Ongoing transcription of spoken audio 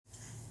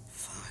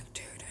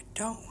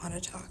don't want to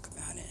talk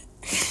about it.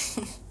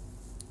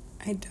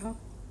 I don't.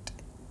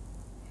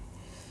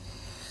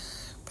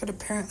 But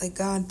apparently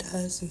God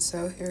does, and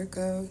so here it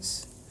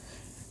goes.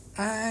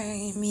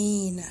 I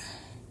mean,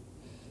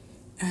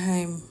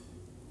 I'm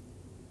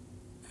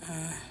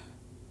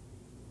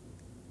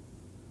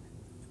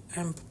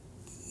I'm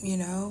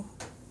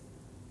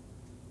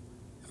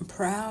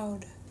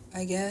proud,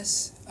 I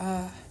guess,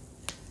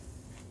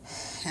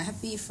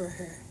 happy for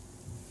her,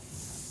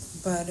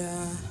 but,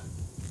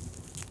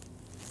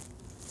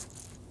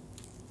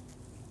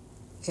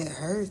 it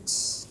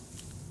hurts.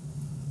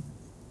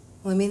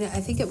 Well, I mean, I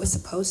think it was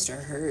supposed to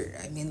hurt.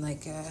 I mean,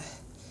 like,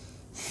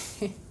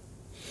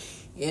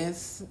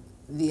 if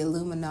the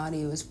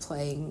Illuminati was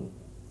playing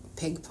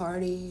Pig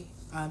Party,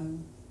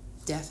 I'm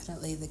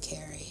definitely the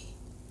Carrie.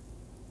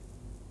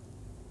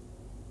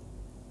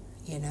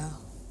 You know?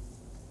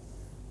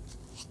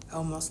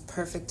 Almost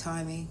perfect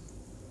timing.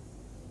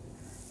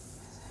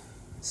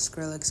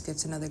 Skrillex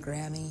gets another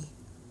Grammy.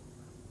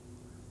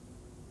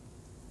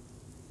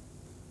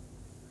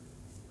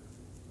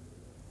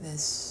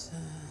 This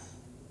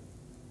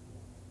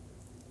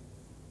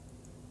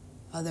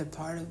other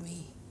part of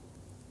me.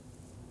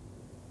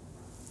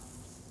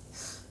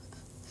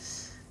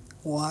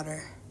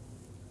 Water.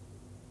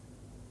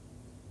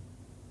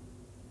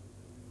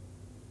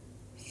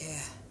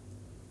 Yeah.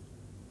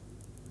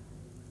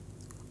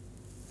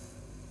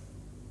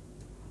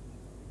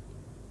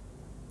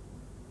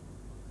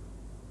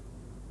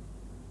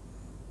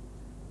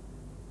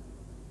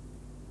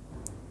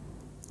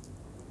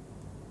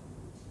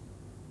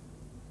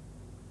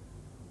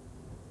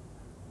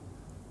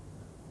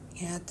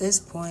 Yeah, at this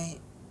point,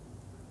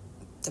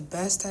 the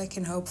best I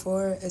can hope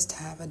for is to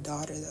have a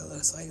daughter that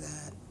looks like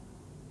that.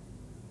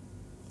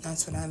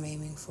 That's what I'm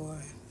aiming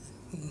for.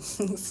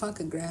 Fuck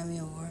a Grammy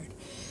Award.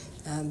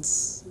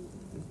 That's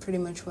pretty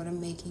much what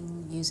I'm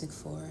making music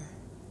for.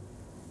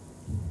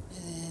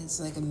 It's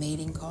like a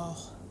mating call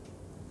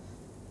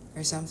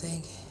or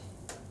something.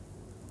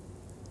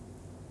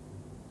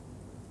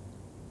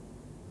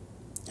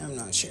 I'm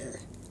not sure.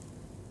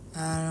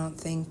 I don't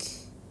think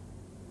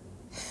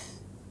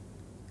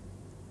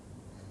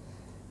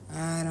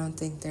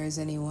there's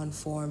anyone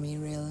for me,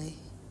 really.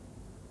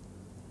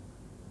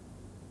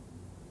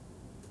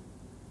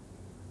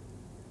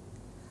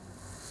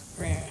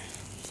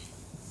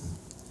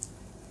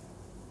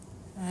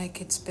 I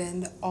could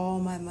spend all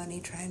my money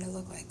trying to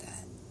look like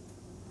that.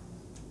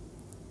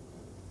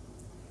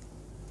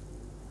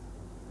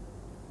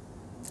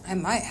 I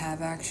might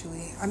have,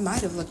 actually. I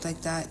might have looked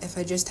like that if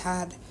I just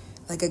had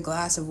like a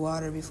glass of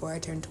water before I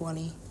turned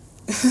 20.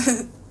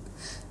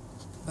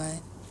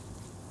 But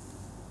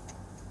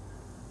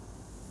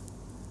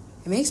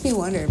it makes me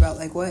wonder about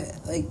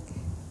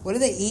what do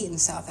they eat in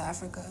South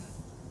Africa?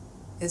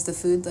 Is the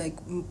food like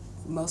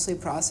mostly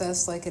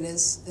processed like it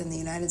is in the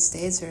United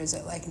States, or is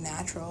it like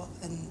natural,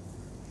 and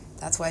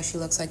that's why she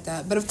looks like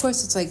that? But of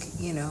course it's like,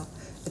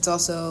 it's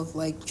also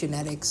like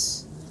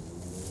genetics.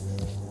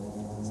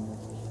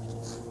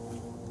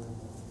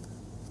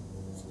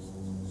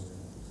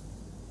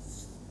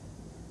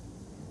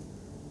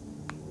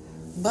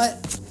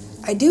 But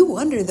I do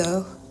wonder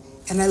though,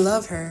 and I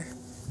love her.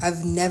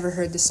 I've never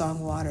heard the song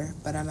Water,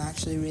 but I'm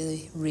actually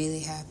really, really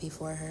happy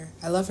for her.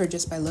 I love her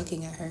just by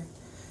looking at her,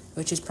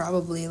 which is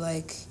probably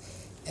like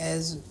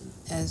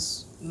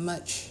as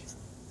much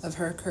of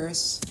her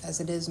curse as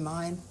it is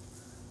mine.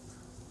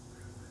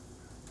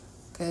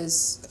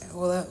 Because,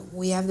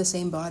 we have the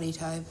same body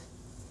type.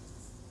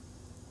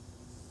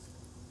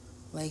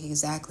 Like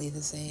exactly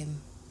the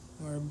same.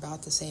 We're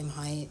about the same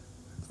height,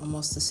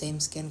 almost the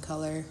same skin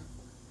color.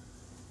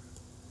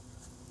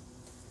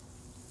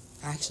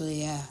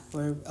 Actually, yeah,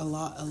 we're a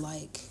lot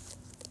alike.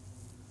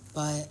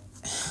 But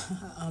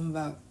I'm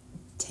about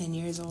 10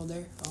 years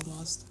older,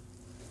 almost.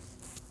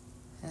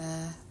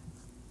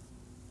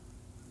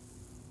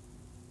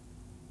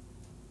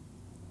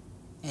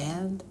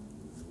 And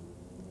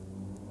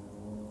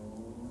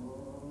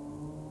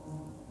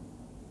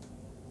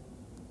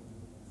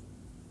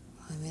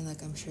I mean,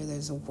 like, I'm sure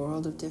there's a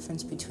world of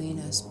difference between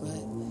us,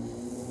 but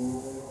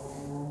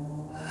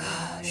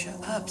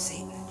shut up,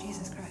 Satan.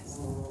 Jesus Christ.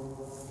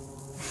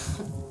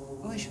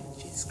 Oh,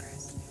 Jesus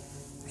Christ.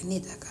 I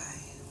need that guy.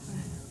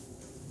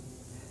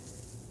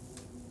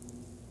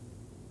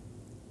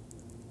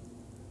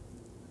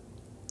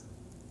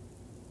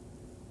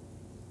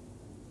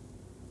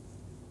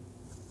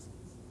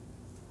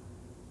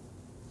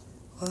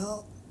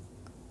 Well,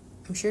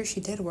 I'm sure she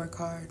did work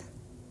hard.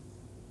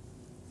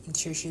 I'm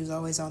sure she was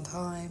always on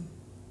time.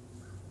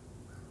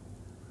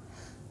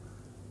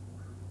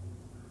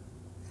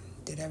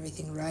 Did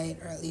everything right,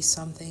 or at least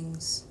some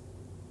things.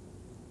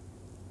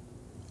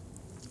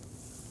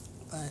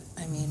 But,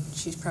 I mean,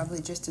 she's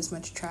probably just as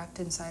much trapped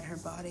inside her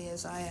body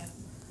as I am.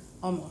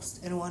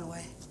 Almost, in one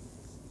way.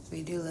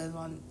 We do live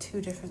on two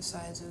different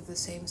sides of the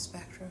same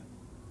spectrum.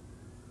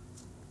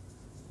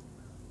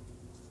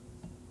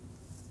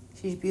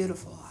 She's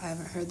beautiful. I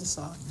haven't heard the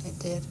song. It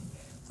did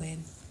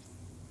win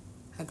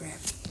a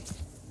Grammy.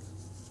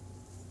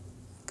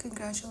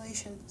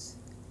 Congratulations.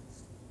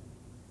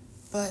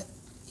 But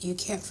you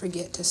can't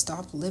forget to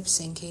stop lip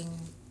syncing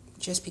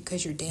just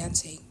because you're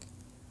dancing.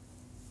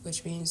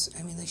 Which means,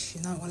 I mean, like,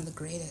 she's not one of the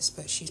greatest,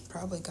 but she's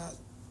probably got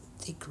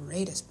the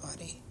greatest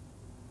body.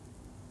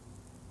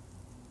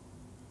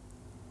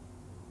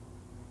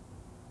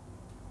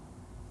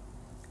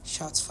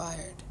 Shots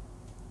fired.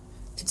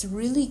 It's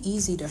really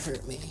easy to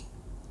hurt me.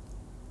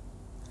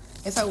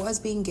 If I was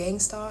being gang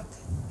stalked,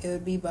 it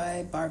would be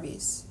by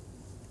Barbies.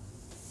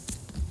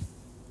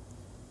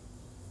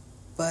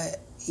 But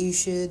you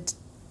should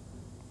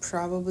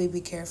probably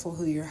be careful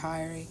who you're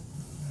hiring,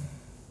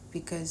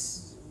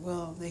 because,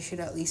 well, they should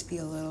at least be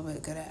a little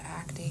bit good at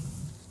acting.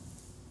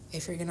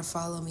 If you're gonna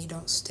follow me,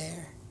 don't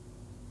stare.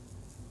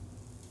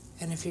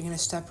 And if you're gonna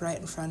step right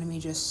in front of me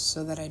just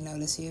so that I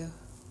notice you,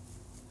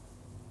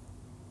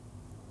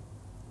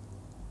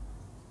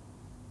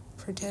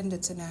 pretend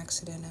it's an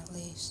accident at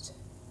least.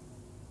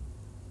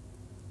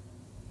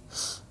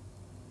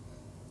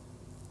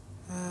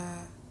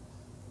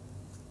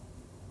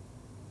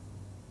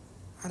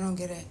 I don't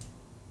get it.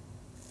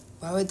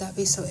 Why would that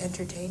be so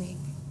entertaining?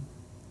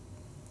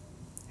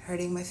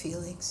 Hurting my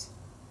feelings.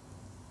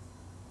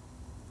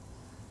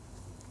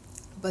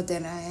 But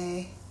then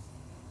I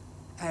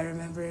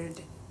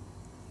remembered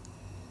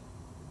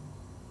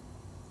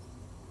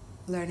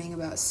learning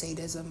about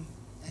sadism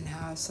and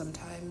how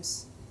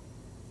sometimes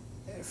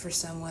for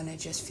someone it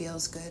just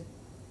feels good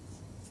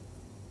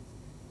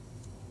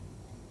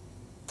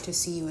to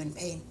see you in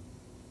pain.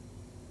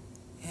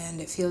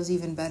 And it feels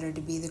even better to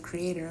be the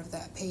creator of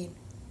that pain.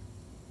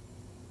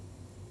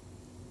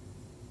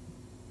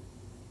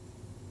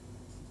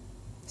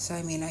 So,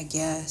 I mean, I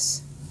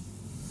guess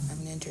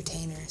I'm an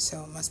entertainer,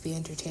 so it must be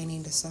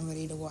entertaining to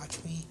somebody to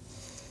watch me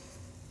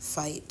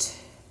fight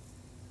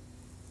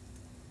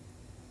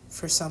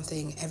for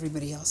something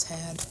everybody else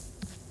had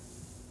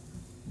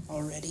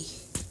already.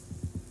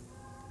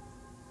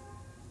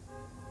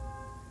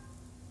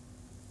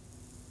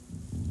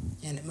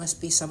 And it must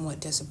be somewhat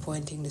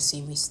disappointing to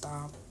see me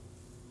stop.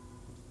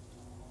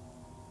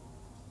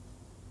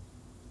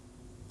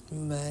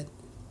 But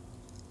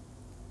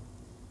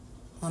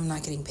I'm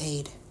not getting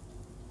paid.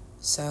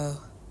 So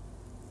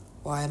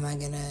why am I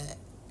gonna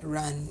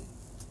run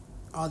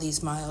all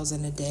these miles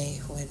in a day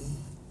when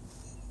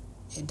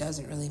it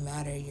doesn't really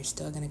matter? You're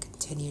still gonna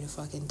continue to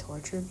fucking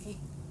torture me?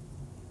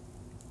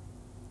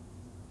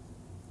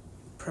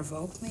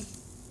 Provoke me?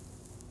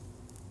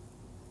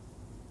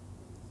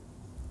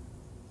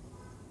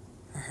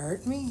 Or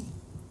hurt me?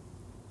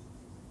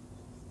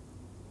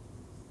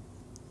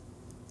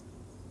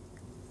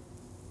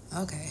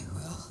 Okay,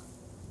 well,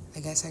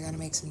 I guess I gotta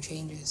make some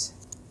changes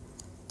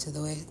to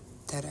the way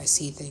that I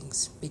see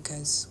things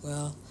because,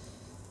 well,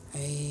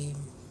 I'm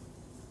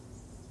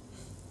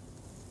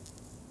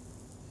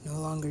no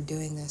longer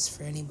doing this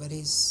for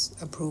anybody's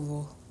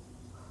approval.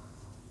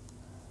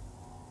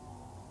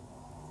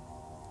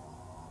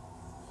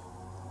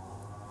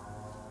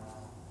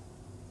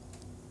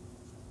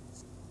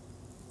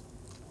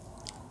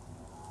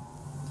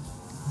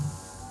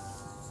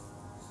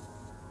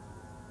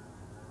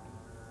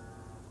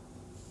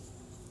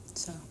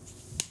 So,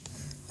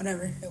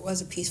 whatever. It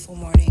was a peaceful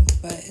morning,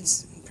 but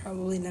it's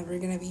probably never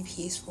going to be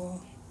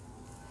peaceful.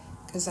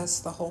 Because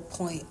that's the whole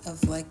point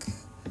of, like,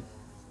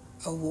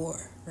 a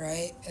war,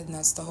 right? And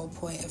that's the whole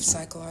point of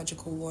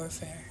psychological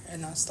warfare.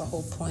 And that's the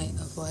whole point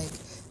of, like,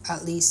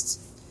 at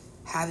least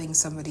having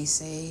somebody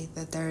say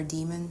that there are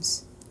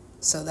demons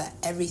so that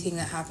everything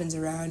that happens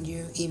around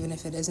you, even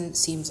if it isn't,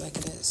 seems like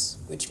it is,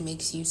 which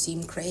makes you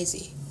seem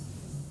crazy.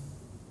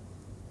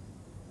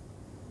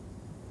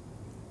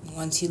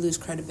 Once you lose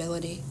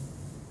credibility,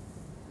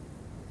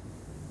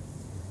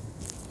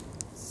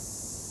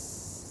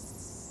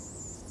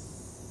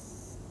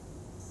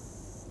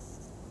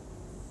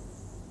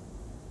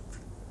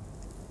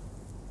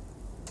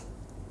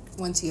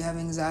 once you have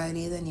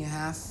anxiety, then you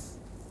have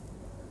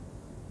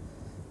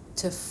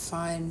to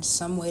find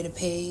some way to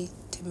pay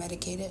to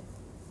medicate it.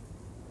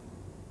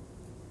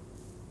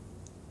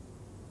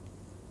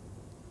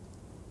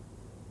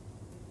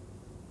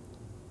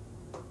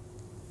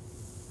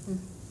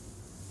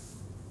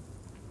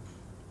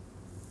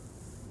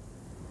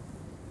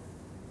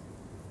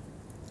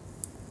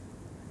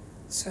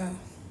 So,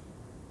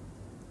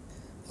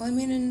 well, I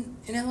mean,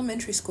 in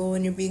elementary school,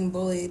 when you're being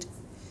bullied,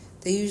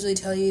 they usually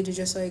tell you to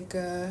just, like,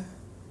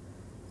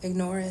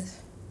 ignore it.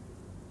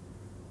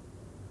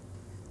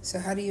 So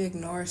how do you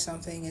ignore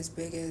something as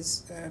big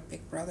as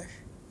Big Brother?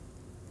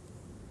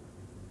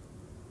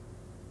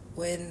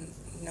 When,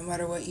 no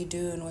matter what you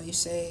do and what you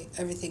say,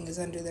 everything is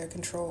under their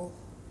control.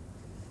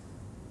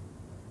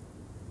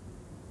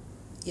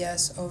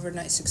 Yes,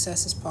 overnight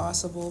success is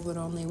possible, but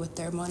only with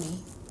their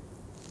money.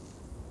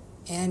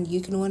 And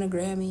you can win a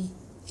Grammy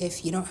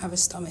if you don't have a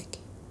stomach.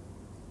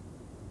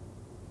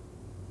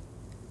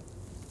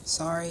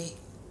 Sorry,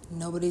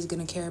 nobody's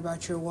gonna care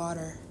about your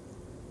water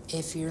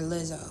if you're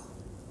Lizzo.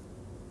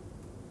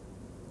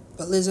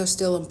 But Lizzo's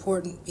still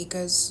important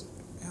because,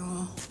 you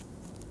know,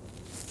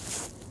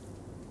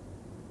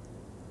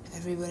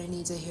 everybody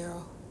needs a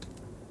hero.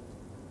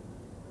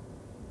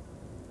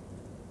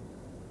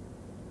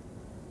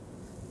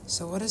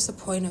 So what is the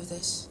point of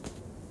this?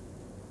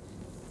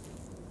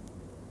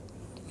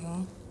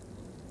 Well,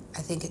 I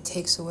think it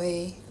takes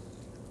away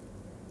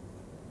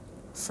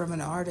from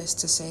an artist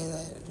to say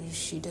that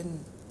she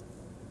didn't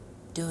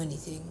do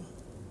anything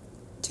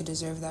to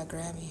deserve that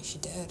Grammy. She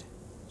did.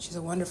 She's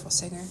a wonderful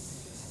singer,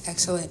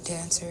 excellent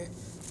dancer.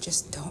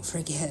 Just don't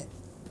forget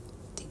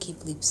to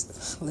keep lip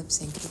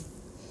syncing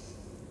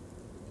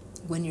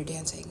when you're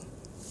dancing.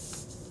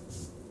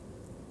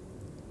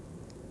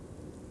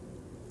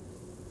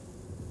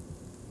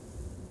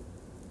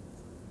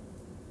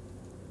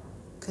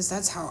 Because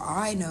that's how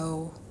I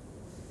know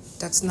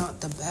that's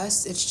not the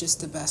best, it's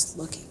just the best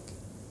looking.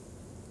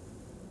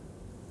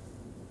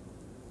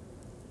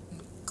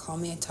 Call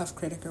me a tough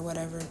critic or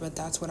whatever, but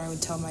that's what I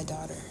would tell my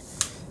daughter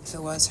if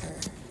it was her.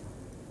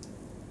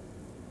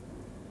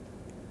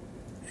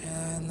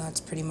 And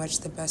that's pretty much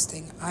the best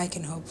thing I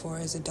can hope for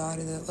is a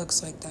daughter that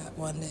looks like that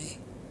one day.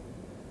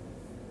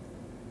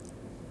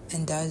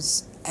 And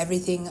does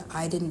everything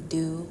I didn't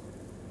do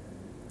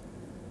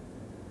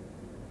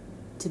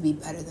to be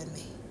better than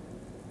me.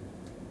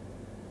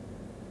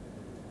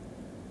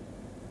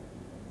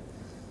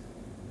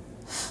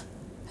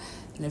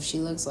 And if she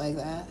looks like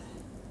that,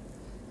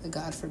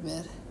 God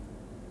forbid.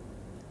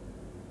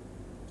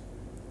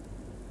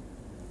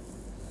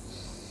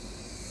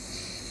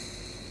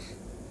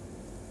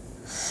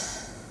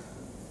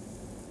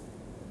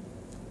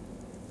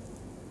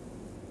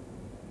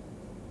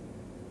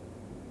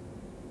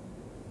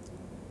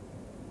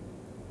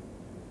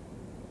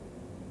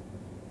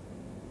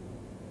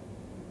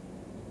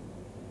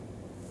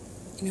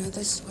 You know,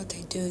 this is what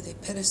they do. They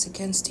pit us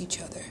against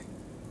each other.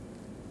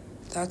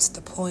 That's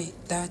the point.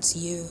 That's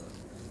you.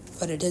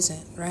 But it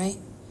isn't, right?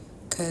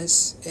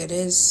 Because it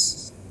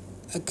is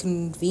a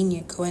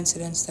convenient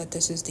coincidence that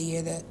this is the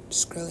year that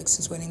Skrillex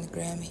is winning the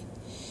Grammy.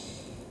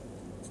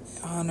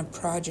 On a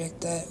project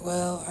that,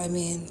 well, I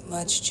mean,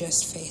 let's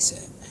just face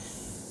it,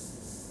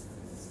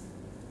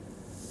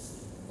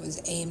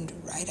 was aimed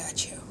right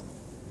at you.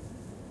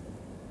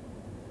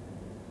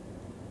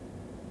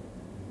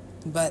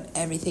 But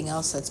everything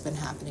else that's been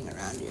happening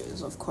around you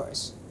is, of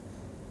course,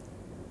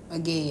 a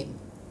game.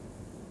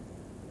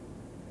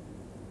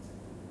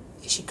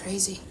 Is she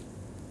crazy?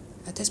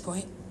 At this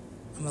point,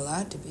 I'm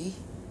allowed to be.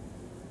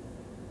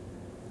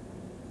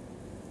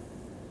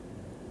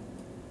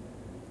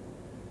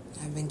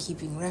 I've been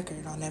keeping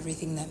record on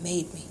everything that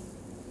made me.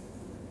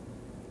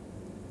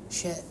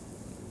 Shit.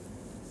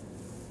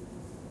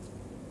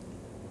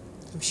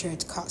 I'm sure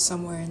it's caught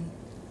somewhere in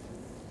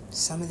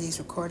some of these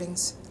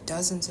recordings.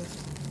 Dozens of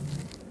them.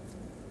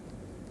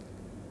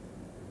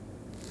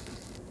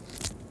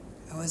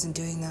 I wasn't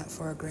doing that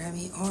for a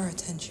Grammy or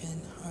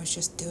attention. I was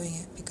just doing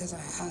it because I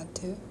had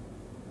to. And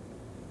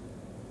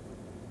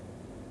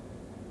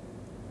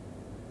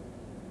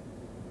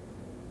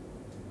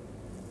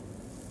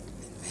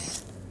man,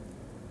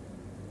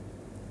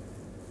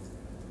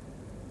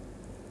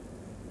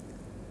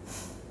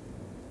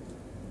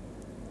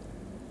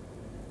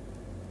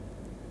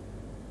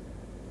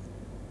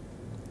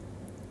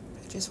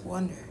 I just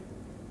wonder.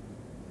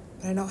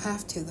 But I don't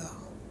have to, though.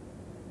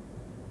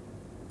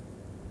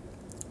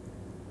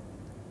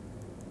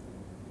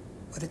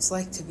 What it's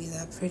like to be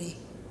that pretty.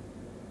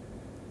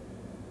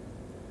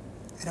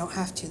 I don't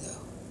have to,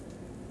 though.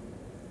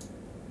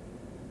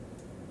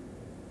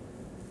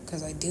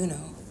 Because I do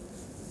know.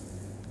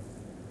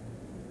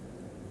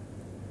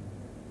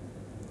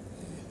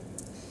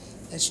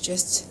 It's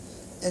just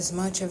as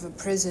much of a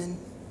prison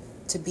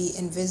to be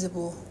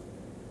invisible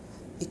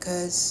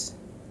because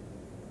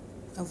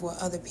of what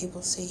other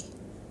people see.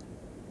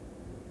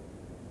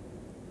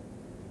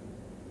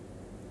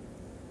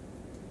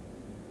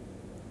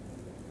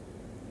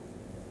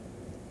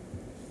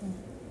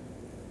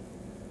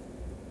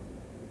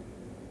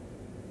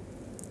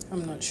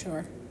 I'm not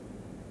sure.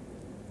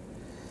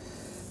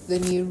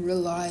 Then you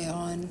rely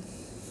on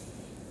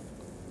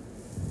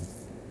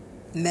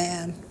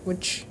man,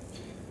 which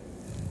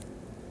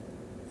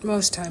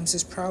most times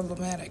is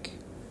problematic.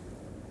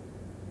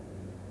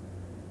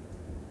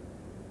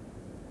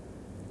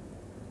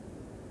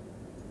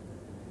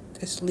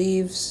 This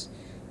leaves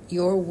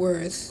your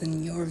worth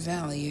and your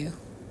value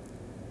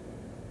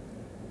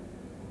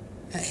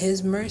at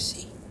his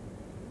mercy.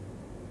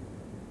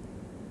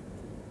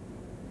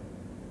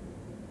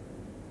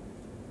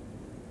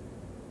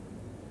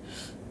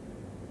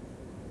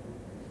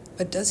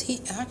 But does he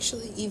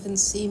actually even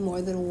see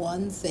more than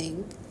one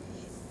thing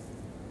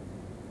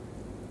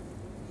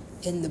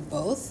in the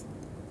both?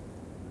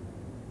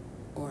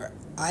 Or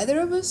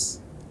either of us?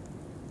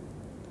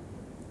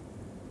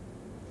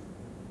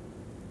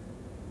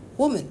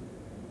 Woman.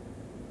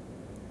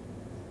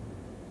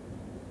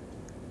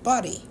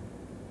 Body.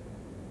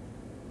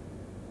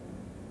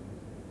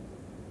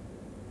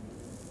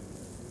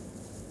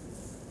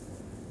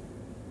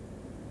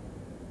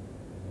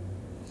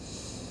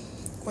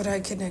 What I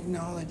can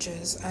acknowledge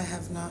is I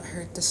have not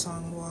heard the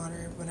song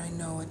Water, but I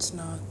know it's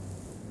not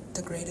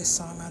the greatest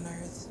song on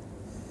earth.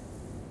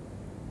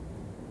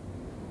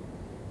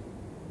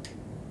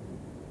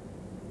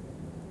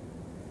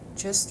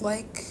 Just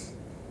like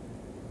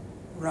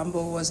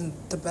Rumble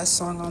wasn't the best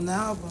song on the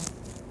album.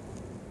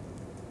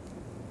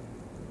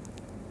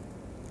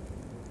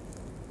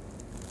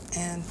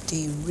 And do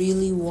you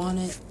really want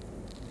it?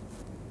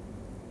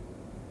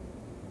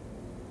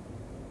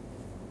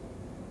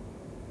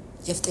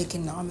 If they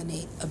can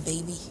nominate a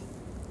baby?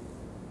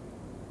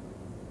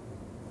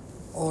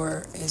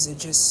 Or is it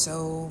just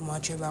so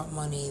much about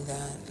money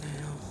that,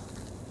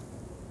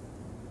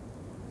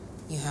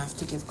 you have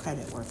to give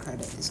credit where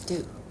credit is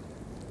due?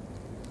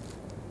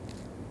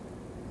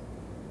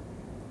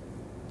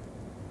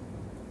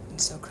 And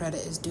so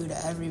credit is due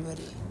to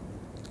everybody.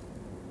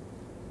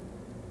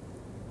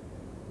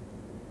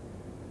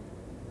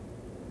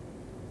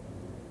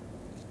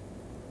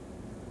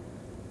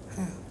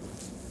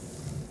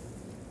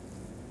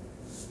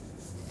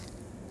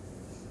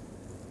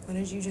 What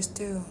did you just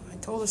do? I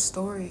told a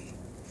story,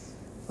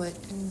 but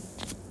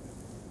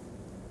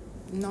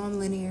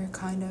non-linear,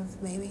 kind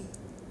of, maybe.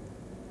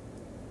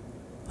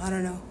 I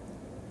don't know.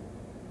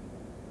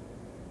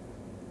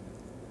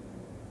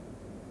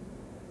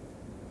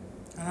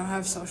 I don't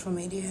have social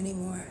media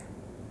anymore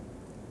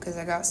because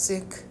I got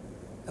sick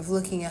of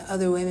looking at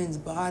other women's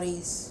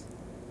bodies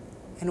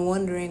and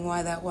wondering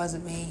why that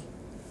wasn't me.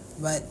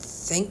 But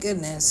thank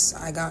goodness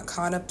I got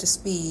caught up to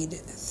speed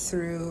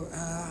through,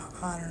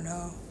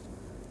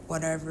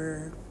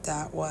 whatever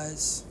that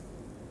was.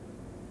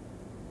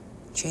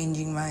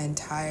 Changing my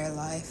entire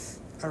life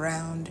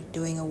around,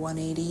 doing a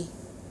 180.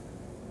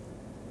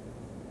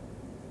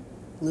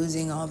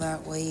 Losing all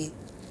that weight.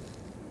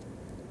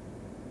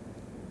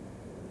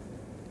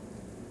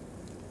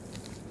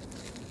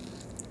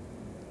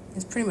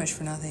 It's pretty much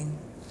for nothing.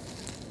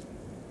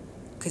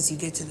 Because you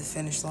get to the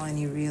finish line,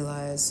 you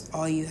realize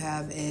all you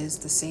have is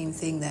the same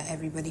thing that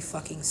everybody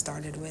fucking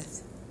started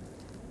with.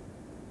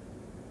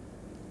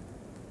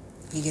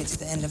 You get to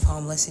the end of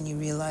homeless and you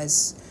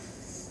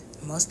realize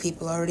most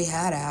people already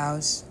had a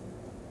house.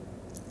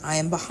 I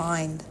am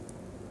behind,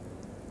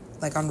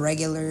 like on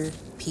regular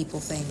people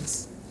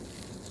things.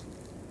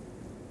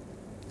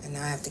 And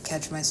now I have to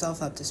catch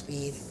myself up to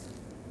speed.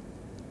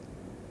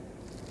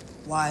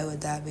 Why would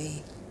that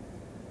be?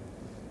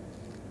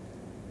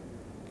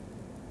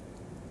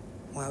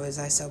 Why was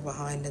I so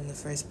behind in the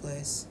first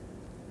place?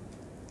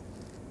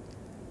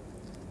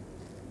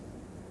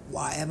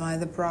 Why am I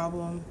the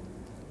problem?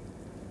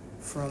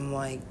 From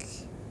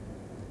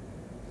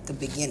the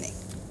beginning.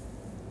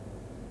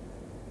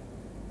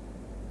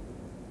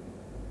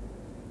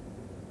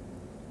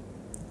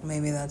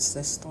 Maybe that's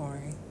the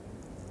story.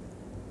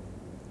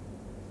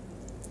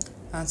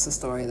 That's the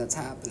story that's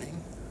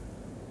happening.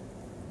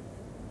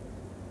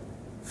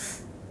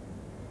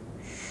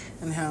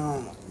 And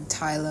how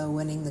Tyla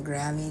winning the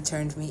Grammy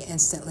turned me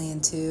instantly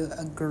into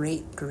a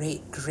great,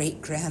 great,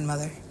 great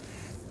grandmother.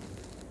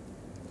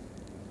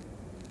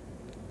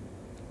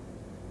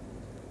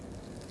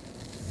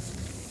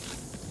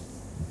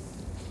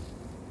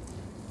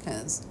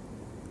 Because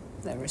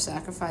whatever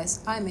sacrifice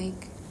I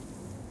make,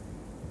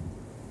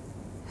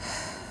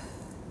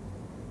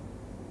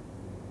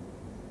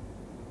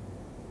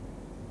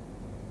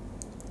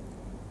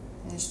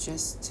 is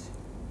just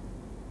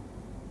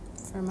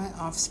for my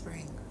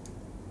offspring.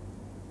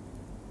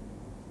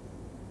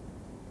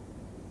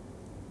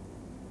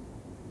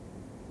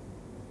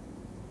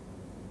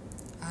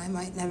 I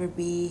might never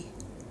be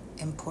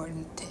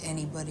important to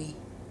anybody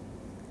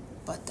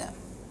but them.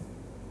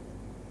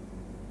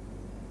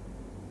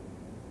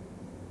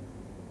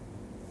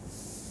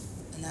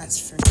 And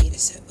that's for me to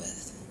sit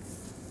with.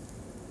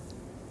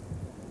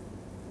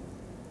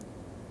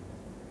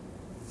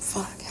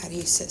 Fuck, how do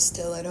you sit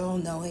still at all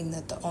knowing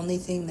that the only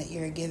thing that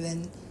you're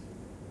given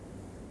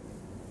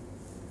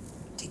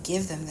to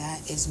give them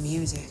that is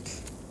music?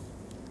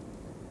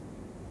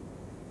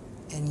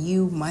 And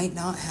you might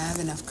not have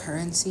enough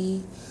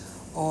currency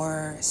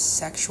or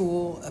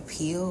sexual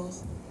appeal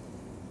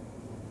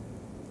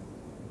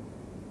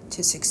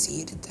to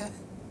succeed at that.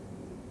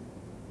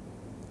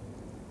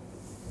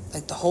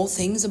 Like the whole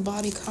thing's a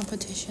body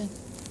competition,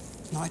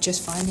 not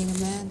just finding a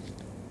man.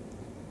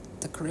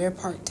 The career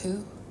part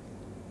too.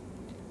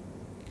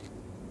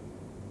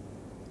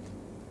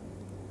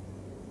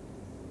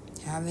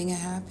 Having a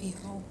happy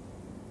home.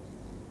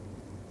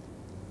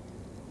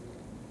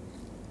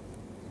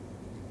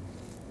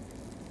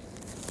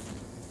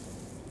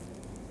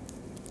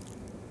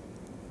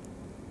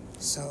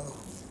 So,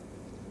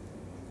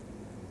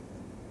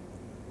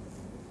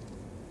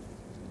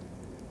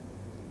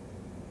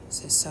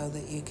 is it so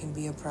that you can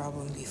be a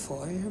problem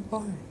before you're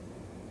born?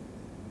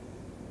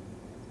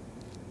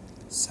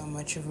 So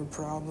much of a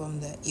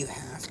problem that you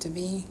have to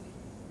be?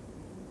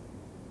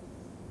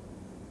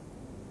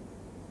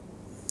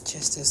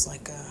 Just as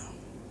like a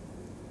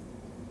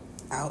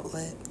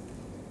outlet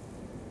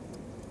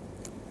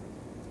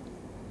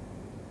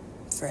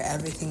for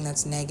everything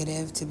that's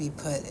negative to be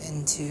put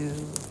into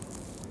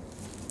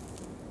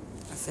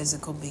a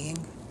physical being.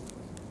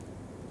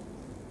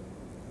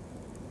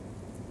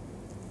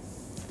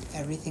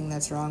 Everything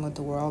that's wrong with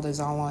the world is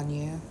all on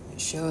you. It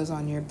shows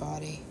on your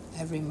body,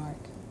 every mark.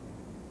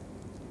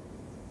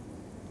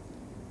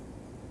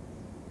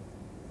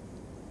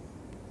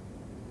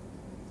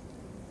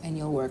 and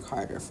you'll work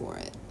harder for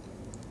it.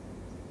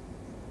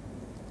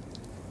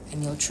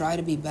 And you'll try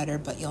to be better,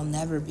 but you'll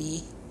never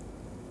be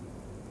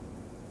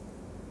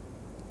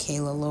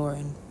Kayla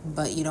Lauren.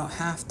 But you don't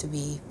have to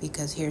be,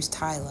 because here's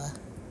Tyla.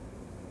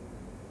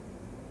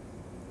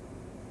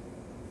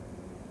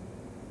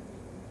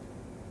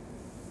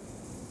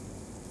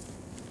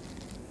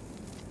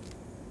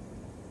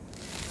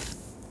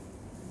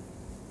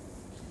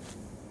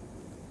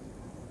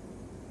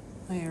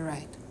 Oh, you're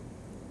right.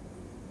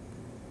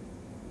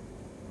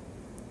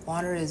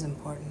 Water is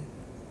important.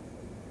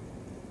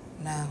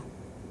 Now,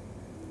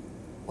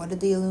 what did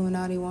the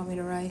Illuminati want me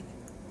to write?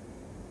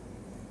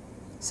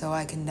 So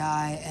I can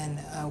die and,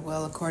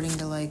 well, according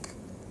to, like,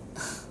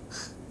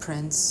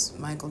 Prince,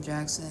 Michael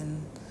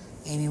Jackson,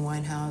 Amy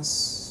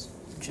Winehouse,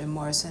 Jim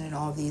Morrison, and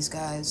all of these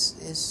guys,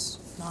 is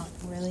not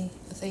really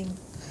a thing.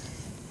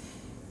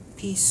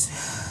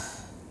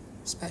 Peace.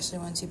 Especially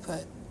once you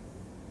put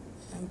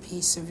a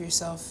piece of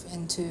yourself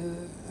into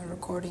a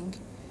recording.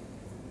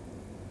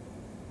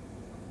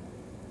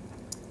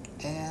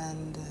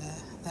 And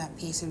that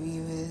piece of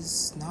you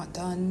is not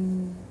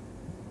done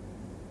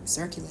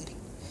circulating.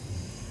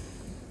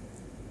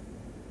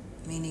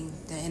 Meaning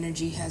the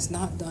energy has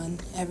not done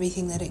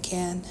everything that it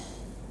can.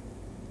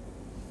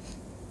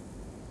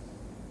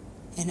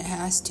 And it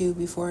has to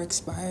before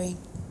expiring.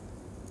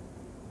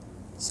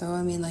 So,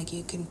 I mean, like,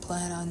 you can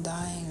plan on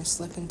dying or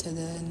slip into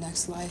the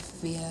next life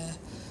via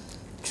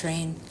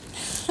train.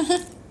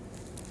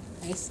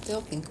 I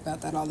still think about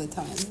that all the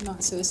time.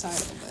 Not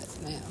suicidal,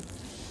 but man.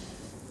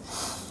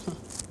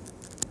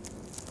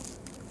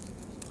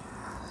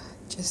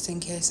 Just in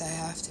case I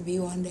have to be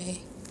one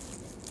day.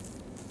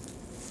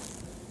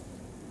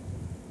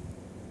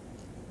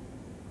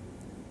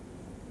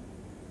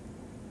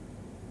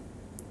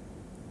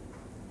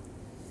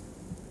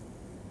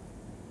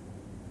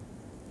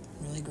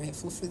 I'm really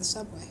grateful for the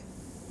subway.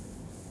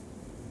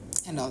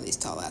 And all these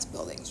tall ass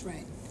buildings,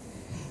 right?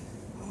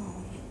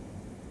 Oh.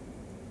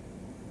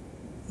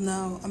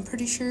 No, I'm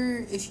pretty sure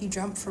if you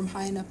jump from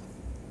high enough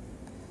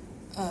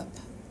up,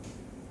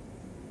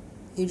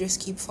 you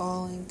just keep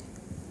falling.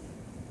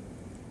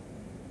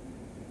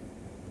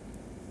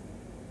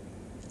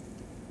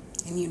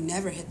 And you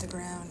never hit the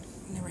ground.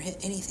 You never hit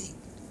anything.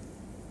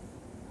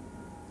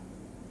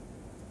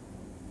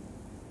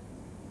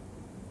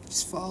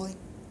 Just falling.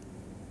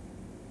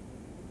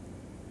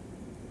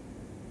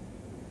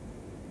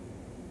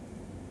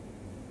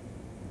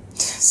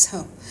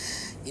 So,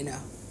 you know,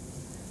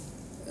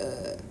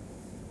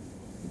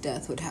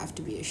 death would have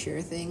to be a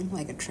sure thing,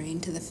 like a train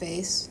to the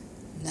face.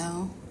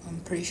 No, I'm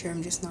pretty sure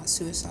I'm just not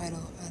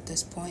suicidal at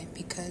this point,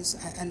 because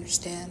I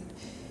understand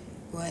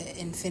what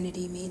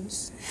infinity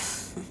means.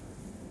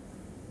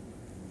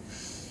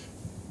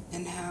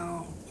 And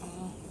how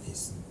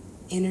this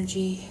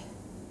energy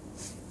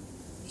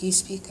you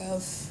speak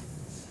of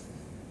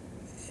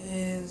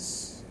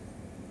is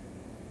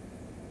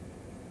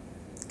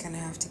gonna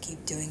have to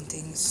keep doing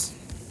things.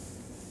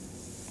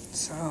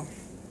 So,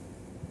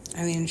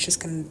 I mean, it's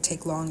just gonna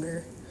take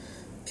longer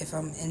if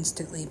I'm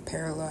instantly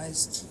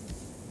paralyzed.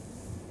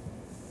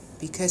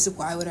 Because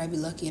why would I be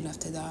lucky enough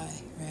to die,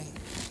 right?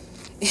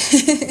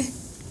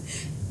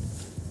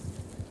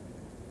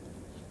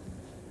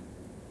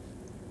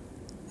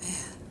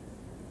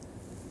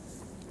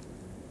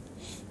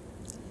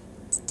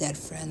 Dead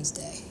Friends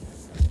Day,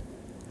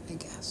 I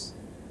guess.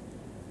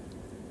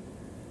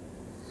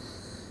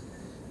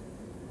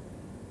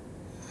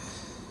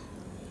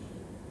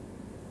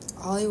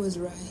 Ollie was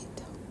right.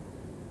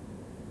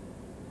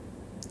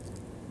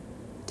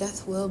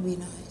 Death will be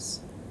nice.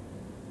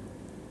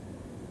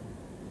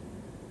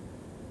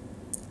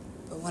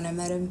 But when I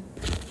met him,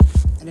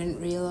 I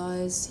didn't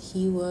realize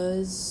he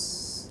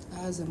was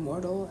as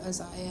immortal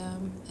as I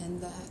am,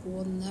 and that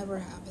will never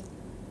happen.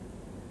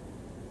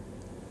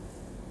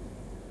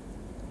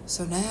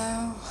 So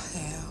now,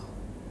 yeah.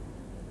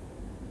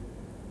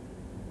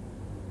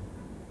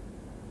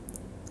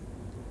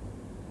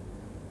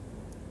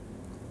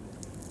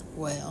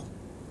 Well.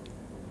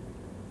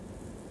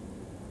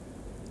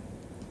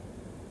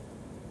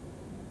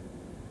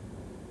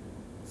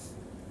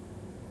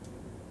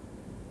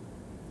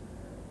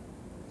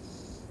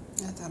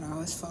 I thought I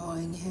was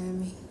following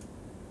him.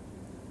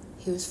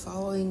 He was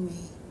following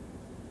me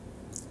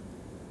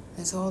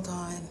this whole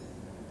time.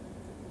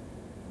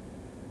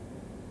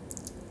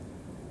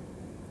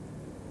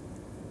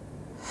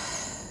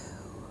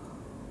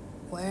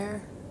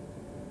 Where,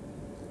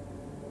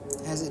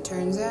 as it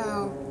turns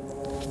out,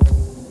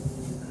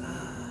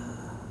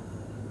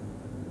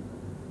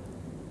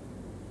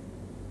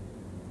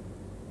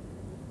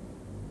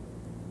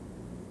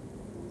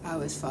 I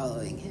was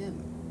following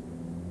him.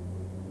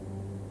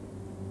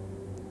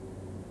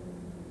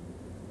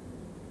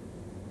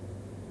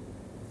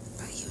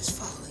 But he was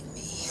following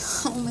me.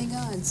 Oh my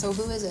God. So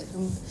who is it?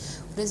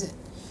 What is it?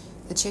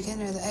 The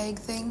chicken or the egg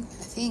thing?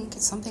 I think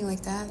it's something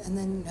like that. And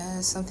then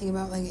something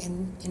about like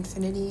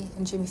infinity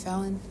and Jimmy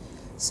Fallon.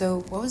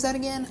 So, what was that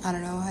again? I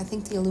don't know. I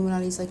think the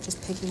Illuminati's, like,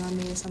 just picking on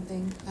me or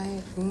something.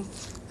 I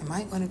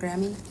might win a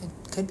Grammy.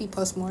 It could be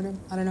post-mortem.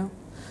 I don't know.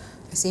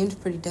 I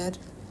seemed pretty dead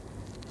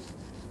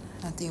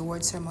at the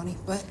award ceremony,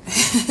 but...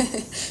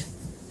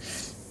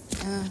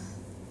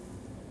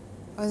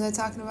 what was I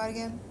talking about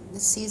again?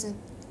 This season.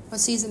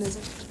 What season is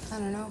it? I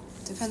don't know.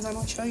 Depends on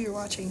what show you're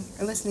watching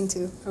or listening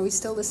to. Are we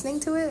still listening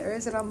to it, or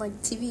is it on,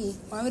 like, TV?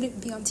 Why would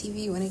it be on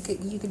TV when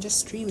you could just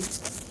stream it?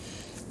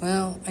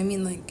 Well, I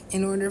mean, like,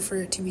 in order for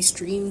it to be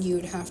streamed, you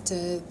would have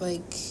to,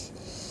 like...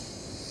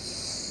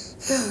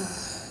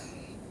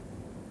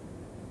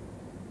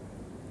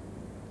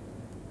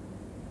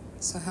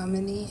 So how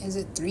many? Is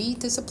it 3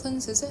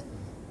 disciplines, is it?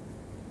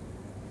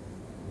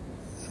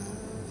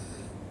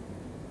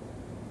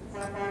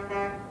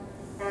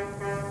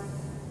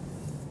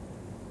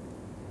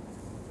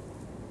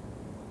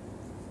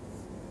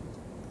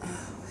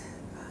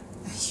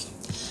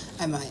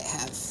 I might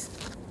have.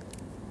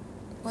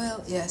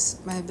 Well, yes,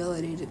 my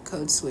ability to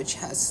code switch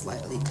has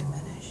slightly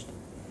diminished.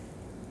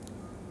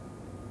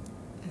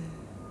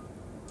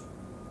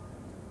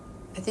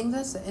 I think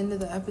that's the end of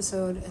the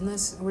episode,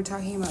 unless we're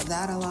talking about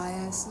that,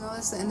 Elias. No,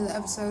 that's the end of the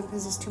episode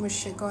because there's too much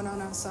shit going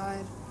on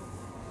outside.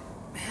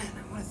 Man,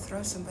 I want to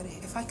throw somebody.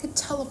 If I could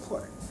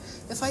teleport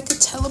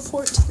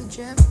to the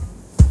gym.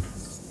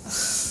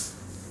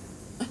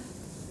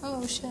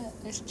 Oh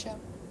shit, there's a gym.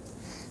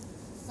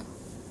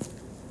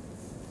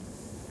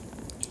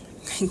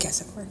 I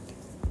guess it worked.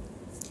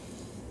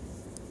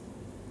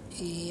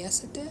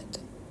 Yes, it did.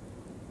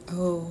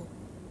 Oh.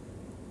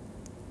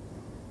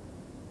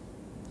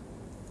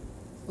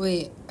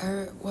 Wait,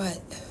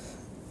 what?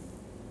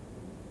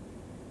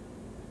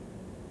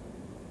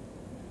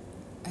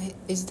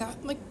 Is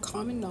that, like,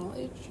 common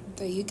knowledge?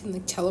 That you can,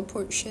 like,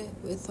 teleport shit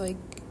with, like,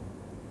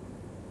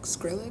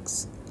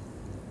 Skrillex?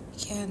 You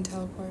can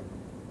teleport.